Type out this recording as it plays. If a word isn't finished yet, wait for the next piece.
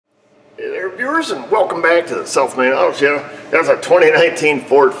viewers, and welcome back to the Self-Made Auto Channel. That's a 2019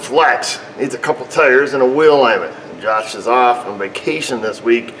 Ford Flex. Needs a couple tires and a wheel alignment. And Josh is off on vacation this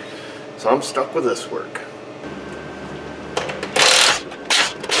week, so I'm stuck with this work.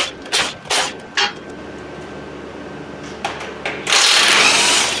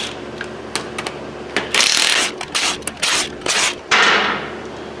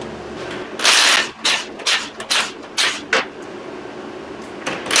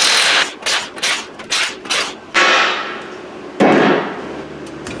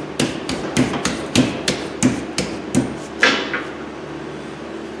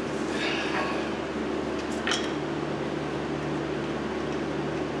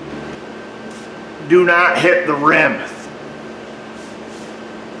 Do not hit the rim.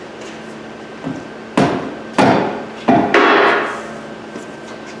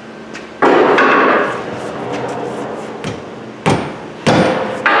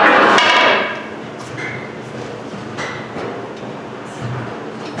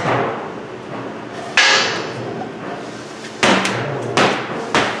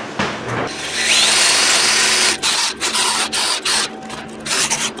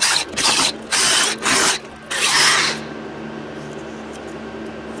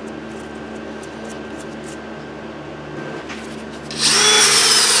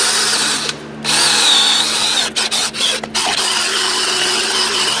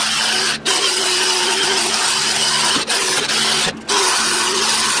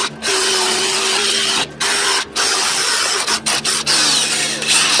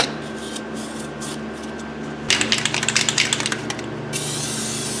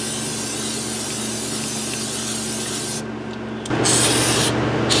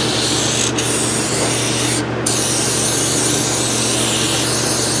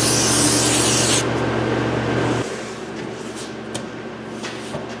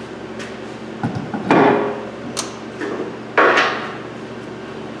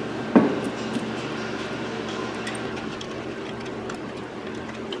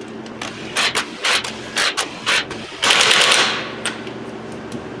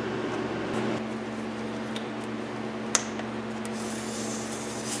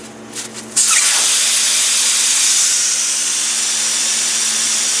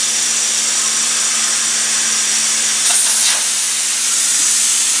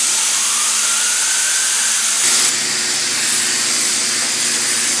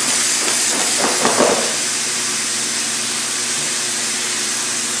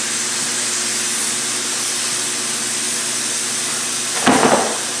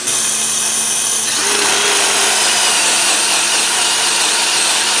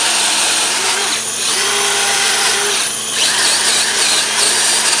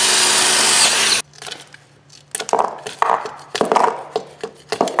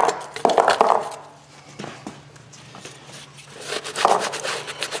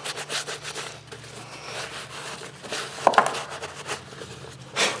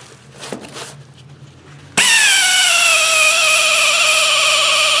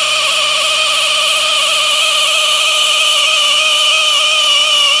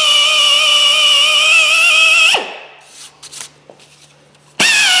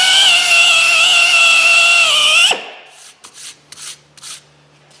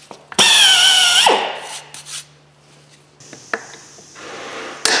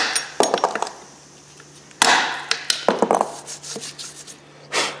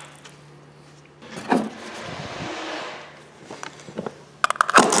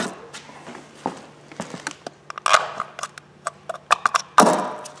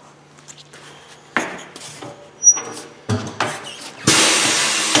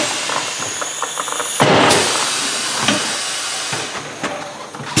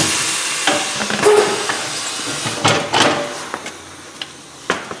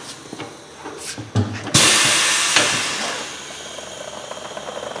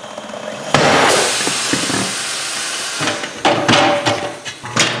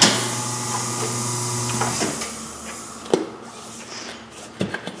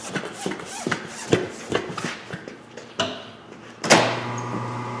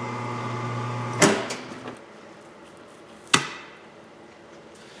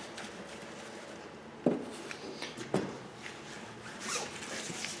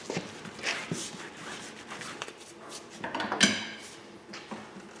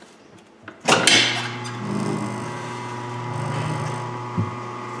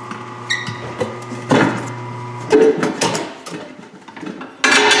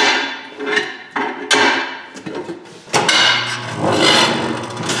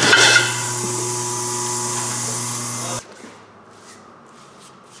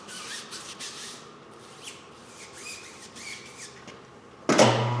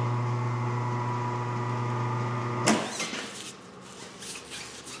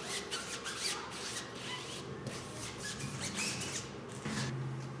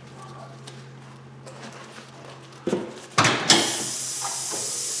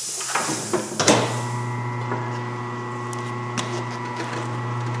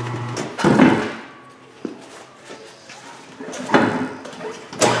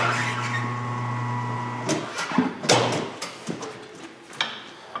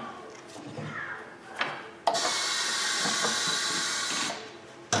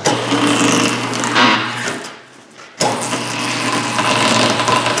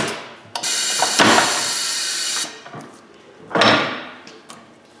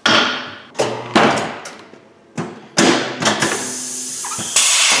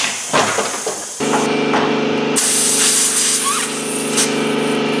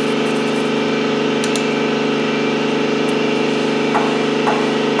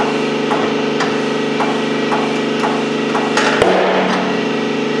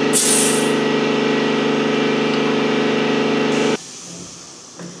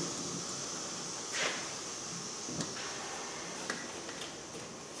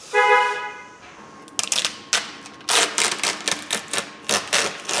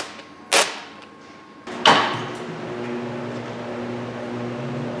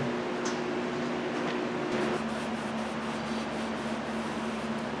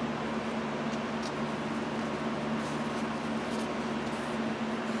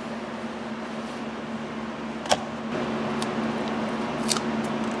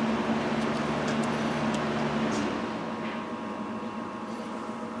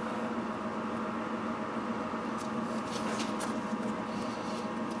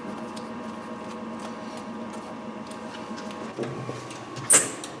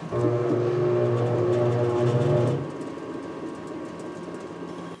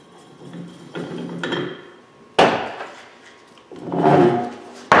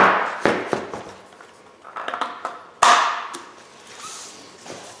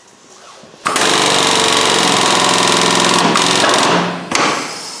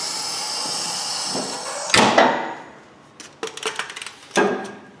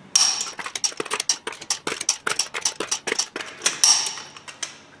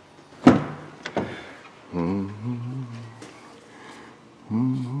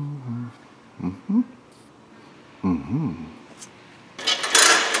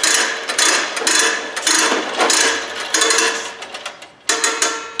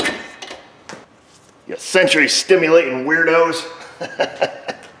 You sensory stimulating weirdos.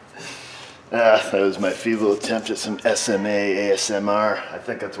 That was my feeble attempt at some SMA, ASMR. I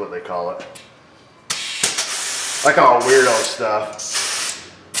think that's what they call it. I call it weirdo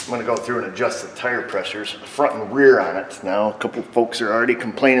stuff. I'm gonna go through and adjust the tire pressures, front and rear on it. Now, a couple folks are already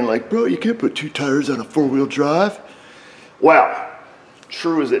complaining like, bro, you can't put 2 tires on a 4-wheel drive. Well,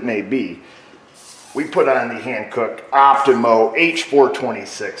 true as it may be, we put on the Hankook Optimo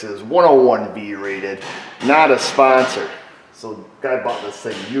H426s, 101V rated, not a sponsor. So the guy bought this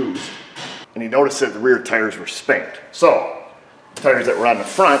thing used, and he noticed that the rear tires were spanked. So, tires that were on the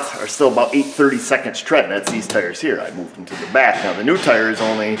front are still about 8/32 tread, and that's these tires here. I moved them to the back. Now the new tire is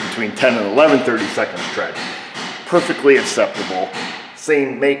only between 10 and 11/32 tread. Perfectly acceptable.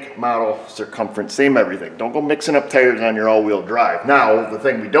 Same make, model, circumference, same everything. Don't go mixing up tires on your all-wheel drive. Now, the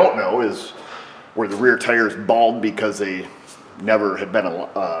thing we don't know is where the rear tires bald because they never had been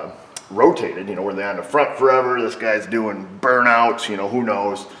rotated. You know, were they on the front forever? This guy's doing burnouts, you know, who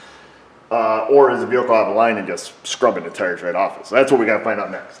knows? Or is the vehicle out of line and just scrubbing the tires right off it? So that's what we gotta find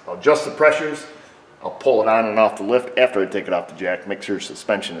out next. I'll adjust the pressures. I'll pull it on and off the lift after I take it off the jack, make sure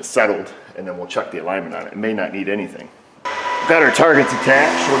suspension is settled, and then we'll check the alignment on it. It may not need anything. We've got our targets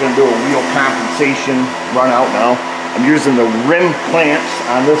attached. We're gonna do a wheel compensation run out now. I'm using the rim clamps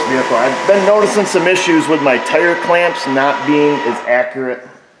on this vehicle. I've been noticing some issues with my tire clamps not being as accurate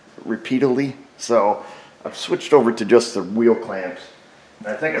repeatedly. So I've switched over to just the wheel clamps. And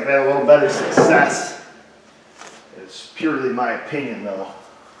I think I've had a little better success. It's purely my opinion though.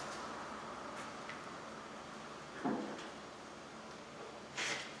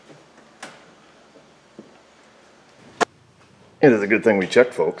 It is a good thing we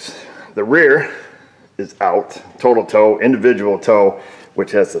checked, folks. The rear is out, total toe, individual toe,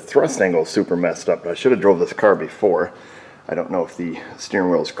 which has the thrust angle super messed up. I should have drove this car before. I don't know if the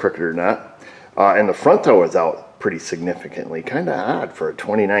steering wheel is crooked or not. And the front toe is out pretty significantly. Kind of odd for a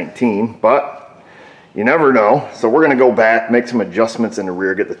 2019, but you never know. So we're gonna go back, make some adjustments in the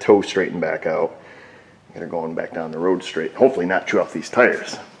rear, get the toe straightened back out. Get her going back down the road straight. Hopefully not chew off these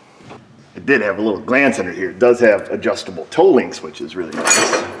tires. It did have a little glance under here. It does have adjustable toe links, which is really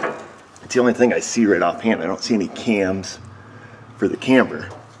nice. It's the only thing I see right offhand. I don't see any cams for the camber.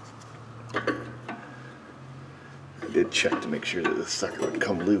 I did check to make sure that this sucker would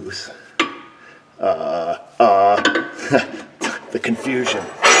come loose. The confusion,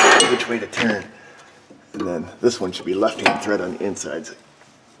 which way to turn. And then this one should be left-hand thread on the inside. So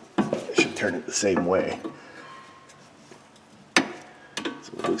I should turn it the same way. So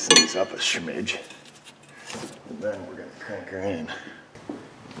we'll loosen these up a smidge. And then we're gonna crank her in.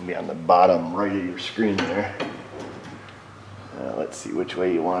 It'll be on the bottom right of your screen there. Let's see which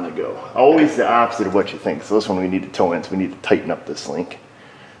way you want to go. Always the opposite of what you think. So this one we need to toe in, so we need to tighten up this link.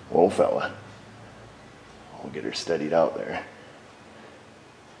 Whoa, fella. We'll get her steadied out there.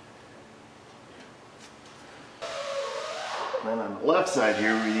 And then on the left side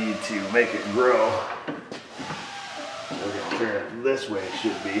here, we need to make it grow. We're going to turn it this way, it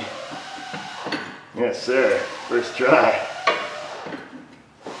should be. Yes, sir. First try.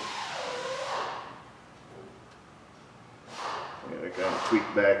 Kind of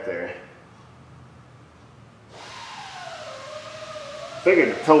tweak back there. Figured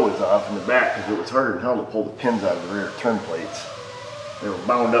the toe was off in the back because it was harder than hell to pull the pins out of the rear turn plates. They were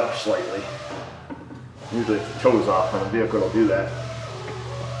bound up slightly. Usually if the toe's off on a vehicle, it'll do that.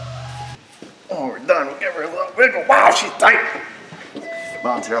 Oh, we're done. We'll give her a little wiggle. Wow, she's tight.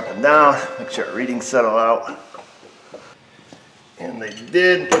 Bounce her up and down. Make sure our readings settle out. And they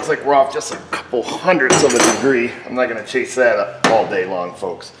did. Looks like we're off just a couple hundredths of a degree. I'm not going to chase that up all day long,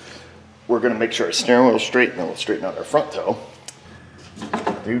 folks. We're going to make sure our steering wheel is straight, and then we'll straighten out our front toe.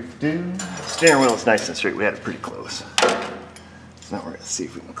 Steering wheel is nice and straight. We had it pretty close. So now we're going to see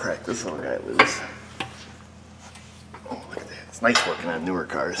if we can crack this little guy loose. Oh, look at that. It's nice working on newer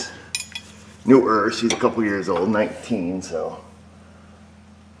cars. Newer. She's a couple years old, 19, so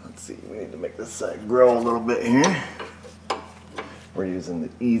let's see. We need to make this side grow a little bit here. We're using the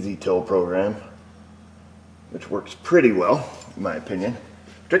Easy Toe program, which works pretty well, in my opinion.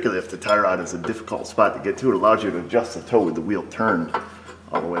 Particularly if the tie rod is a difficult spot to get to. It allows you to adjust the toe with the wheel turned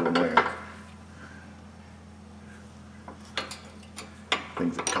all the way in there.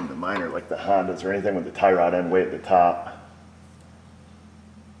 Things that come to mind are like the Hondas or anything with the tie rod end way at the top.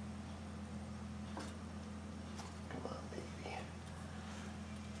 Come on, baby.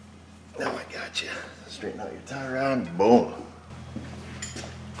 Now I got you. Straighten out your tie rod, boom.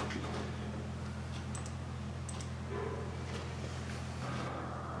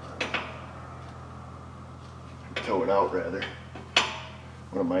 Toe it out rather.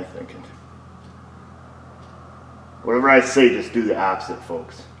 What am I thinking? Whatever I say, just do the opposite,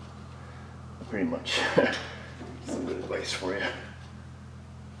 folks. Pretty much. Some good advice for you.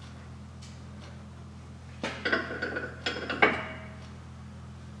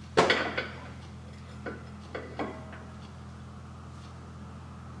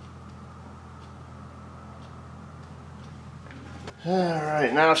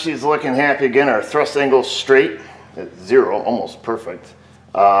 Alright, now she's looking happy again. Our thrust angle's straight at 0, almost perfect.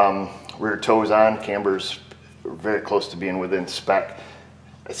 Rear toes on, camber's very close to being within spec.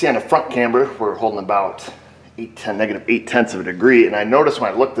 I see on the front camber we're holding about negative 8/10 of a degree, and I noticed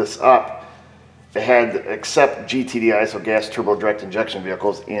when I looked this up, it had except GTDI, so gas turbo direct injection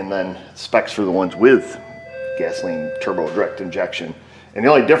vehicles, and then specs for the ones with gasoline turbo direct injection. And the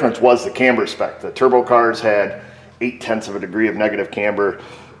only difference was the camber spec. The turbo cars had 8/10 of a degree of negative camber,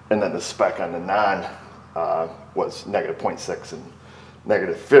 and then the spec on the non was negative 0.6 and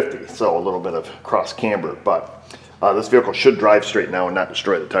negative 50, so a little bit of cross camber. But this vehicle should drive straight now and not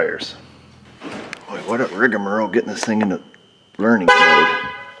destroy the tires. Boy, what a rigmarole getting this thing into learning mode.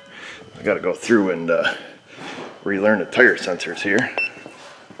 I got to go through and relearn the tire sensors here.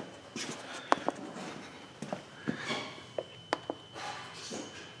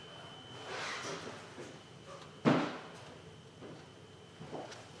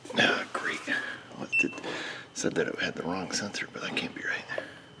 Said that it had the wrong sensor, but that can't be right.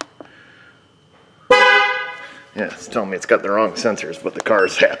 Yeah, it's telling me it's got the wrong sensors, but the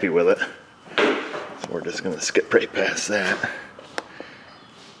car's happy with it. So we're just going to skip right past that.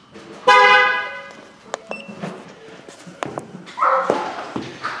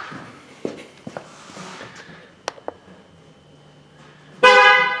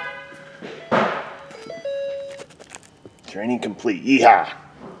 Training complete. Yeehaw!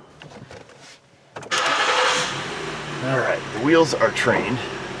 Alright, the wheels are trained,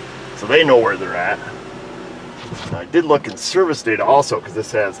 so they know where they're at. Now, I did look in service data also, because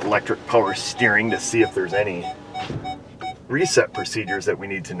this has electric power steering, to see if there's any reset procedures that we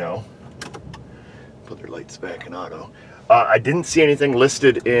need to know. Put their lights back in auto. I didn't see anything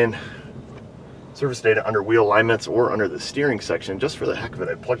listed in service data under wheel alignments or under the steering section. Just for the heck of it,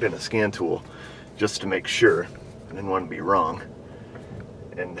 I plugged in a scan tool just to make sure. I didn't want to be wrong.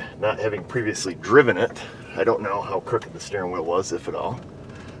 And not having previously driven it, I don't know how crooked the steering wheel was, if at all.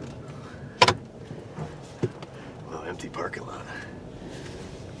 Well, empty parking lot.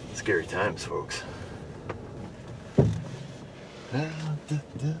 Scary times, folks.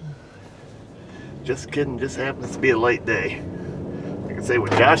 Just kidding, just happens to be a light day. I can say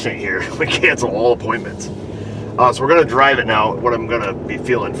when Josh ain't here, we cancel all appointments. So we're gonna drive it now. What I'm gonna be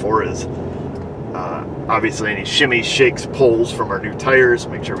feeling for is obviously any shimmies, shakes, pulls from our new tires.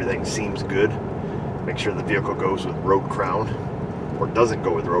 Make sure everything seems good. Make sure the vehicle goes with road crown, or doesn't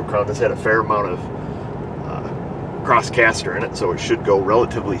go with road crown. This had a fair amount of cross caster in it, so it should go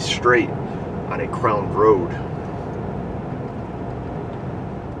relatively straight on a crowned road.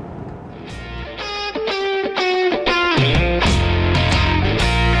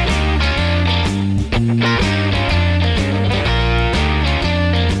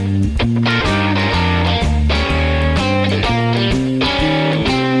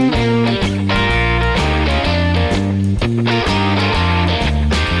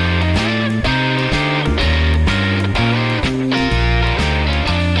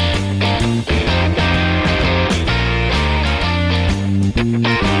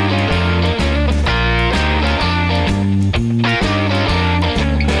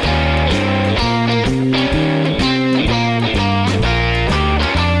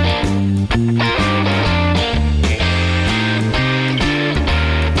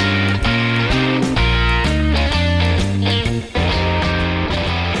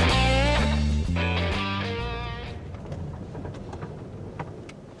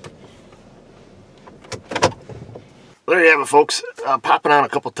 There you have it, folks. Popping on a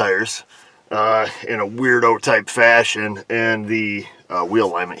couple tires in a weirdo type fashion, and the wheel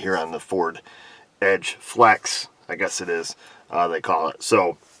alignment here on the Ford Edge Flex, I guess it is, they call it.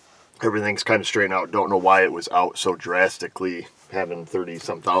 So everything's kind of straightened out. Don't know why it was out so drastically, having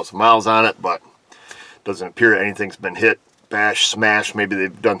 30-some thousand miles on it, but doesn't appear anything's been hit, bashed, smashed. Maybe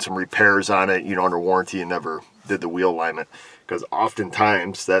they've done some repairs on it, you know, under warranty, and never did the wheel alignment, because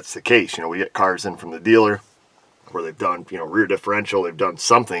oftentimes that's the case. You know, we get cars in from the dealer where they've done, you know, rear differential, they've done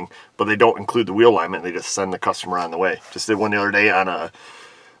something, but they don't include the wheel alignment. They just send the customer on the way. Just did one the other day on a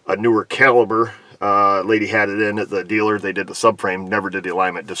newer Caliber. Lady had it in at the dealer. They did the subframe, never did the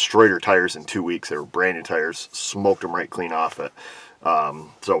alignment, destroyed her tires in 2 weeks. They were brand new tires, smoked them right clean off it.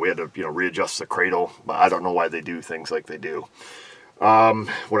 So we had to, you know, readjust the cradle, but I don't know why they do things like they do.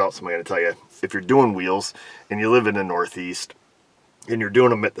 What else am I going to tell you? If you're doing wheels and you live in the Northeast and you're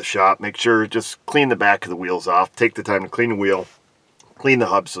doing them at the shop, make sure just clean the back of the wheels off. Take the time to clean the wheel, clean the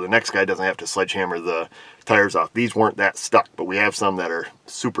hub, so the next guy doesn't have to sledgehammer the tires off. These weren't that stuck, but we have some that are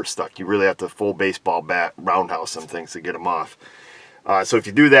super stuck. You really have to full baseball bat roundhouse some things to get them off. So if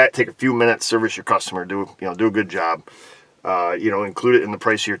you do that, take a few minutes, service your customer, do a good job. Include it in the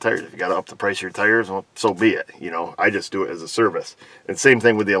price of your tires. If you got to up the price of your tires, well, so be it. I just do it as a service. And same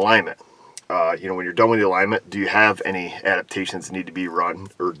thing with the alignment. When you're done with the alignment, do you have any adaptations that need to be run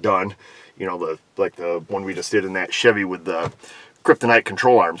or done? Like the one we just did in that Chevy with the kryptonite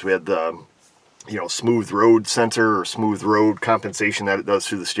control arms. We had the smooth road sensor or smooth road compensation that it does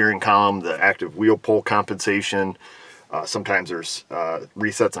through the steering column, the active wheel pull compensation. Sometimes there's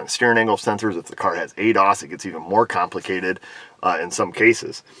resets on steering angle sensors. If the car has ADAS, it gets even more complicated in some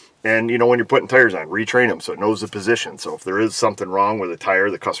cases. And when you're putting tires on, retrain them so it knows the position. So if there is something wrong with a tire,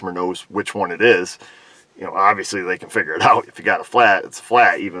 the customer knows which one it is. Obviously they can figure it out. If you got a flat, it's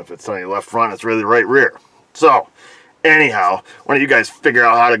flat. Even if it's on your left front, it's really the right rear. So anyhow, why don't you guys figure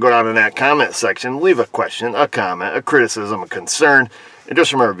out how to go down in that comment section, leave a question, a comment, a criticism, a concern. And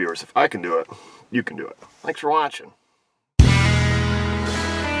just remember, viewers, if I can do it, you can do it. Thanks for watching.